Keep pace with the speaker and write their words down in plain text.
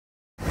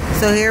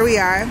So here we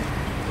are.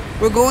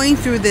 We're going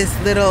through this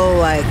little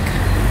like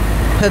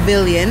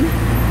pavilion.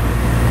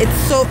 It's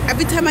so,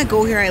 every time I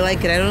go here I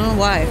like it. I don't know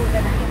why.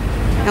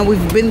 And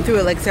we've been through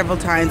it like several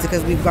times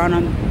because we've gone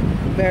on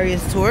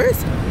various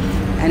tours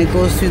and it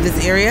goes through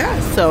this area.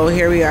 So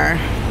here we are.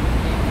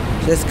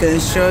 Just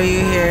gonna show you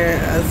here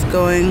us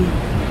going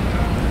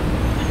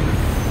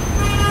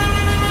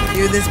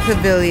through this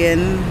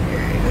pavilion.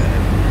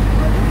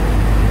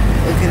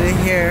 Look at it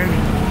here.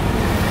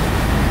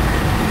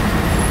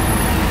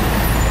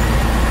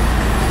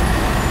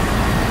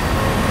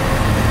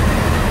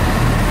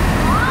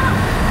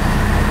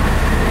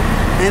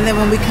 And then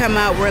when we come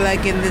out, we're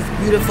like in this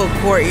beautiful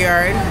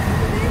courtyard.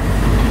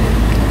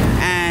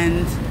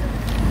 And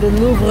the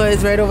Louvre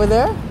is right over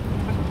there.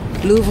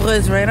 Louvre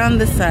is right on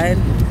this side.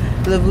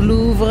 The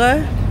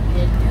Louvre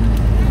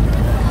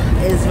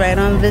is right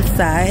on this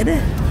side.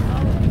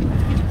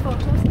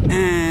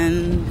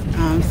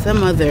 And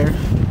some other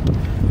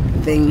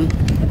thing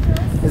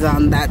is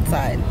on that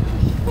side.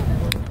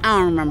 I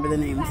don't remember the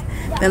names.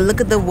 Then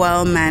look at the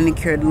well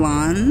manicured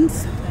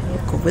lawns.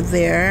 Look over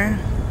there.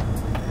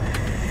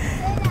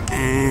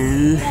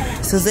 And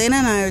so Zaina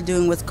and I are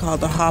doing what's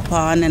called a hop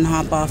on and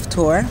hop off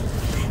tour.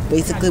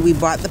 Basically, we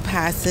bought the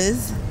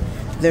passes.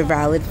 They're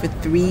valid for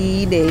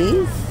 3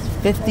 days,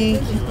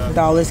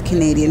 $50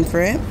 Canadian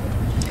for it.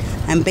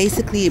 And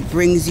basically it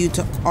brings you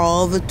to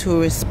all the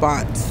tourist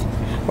spots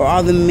or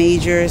all the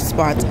major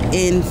spots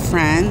in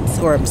France,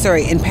 or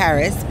sorry, in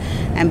Paris.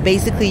 And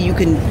basically you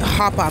can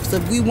hop off. So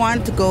if we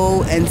wanted to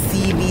go and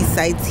see these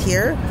sites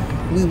here,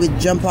 we would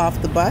jump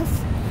off the bus,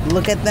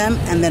 look at them,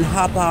 and then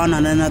hop on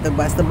another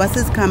bus. The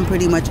buses come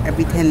pretty much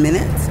every 10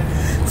 minutes.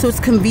 So it's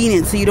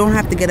convenient. So you don't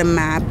have to get a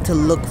map to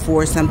look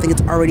for something.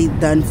 It's already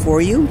done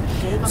for you.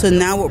 So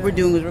now what we're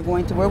doing is we're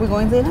going to, where are we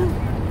going to now?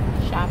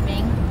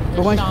 Shopping.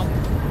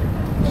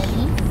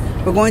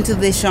 We're going to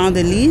the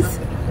Champs-Élysées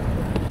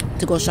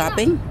to go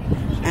shopping.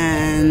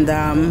 And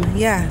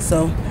yeah,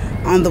 so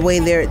on the way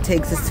there, it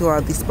takes us to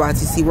all these spots.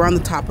 You see, we're on the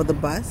top of the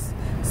bus.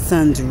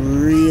 Sun's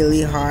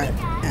really hot.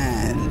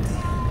 And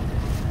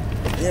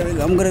there we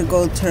go. I'm gonna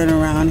go turn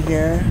around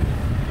here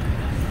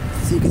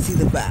so you can see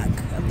the back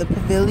of the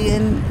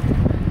pavilion.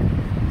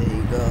 There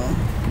you go.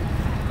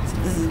 So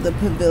this is the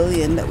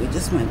pavilion that we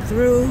just went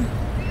through.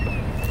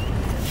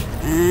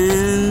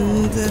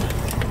 And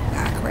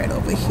back right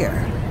over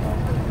here.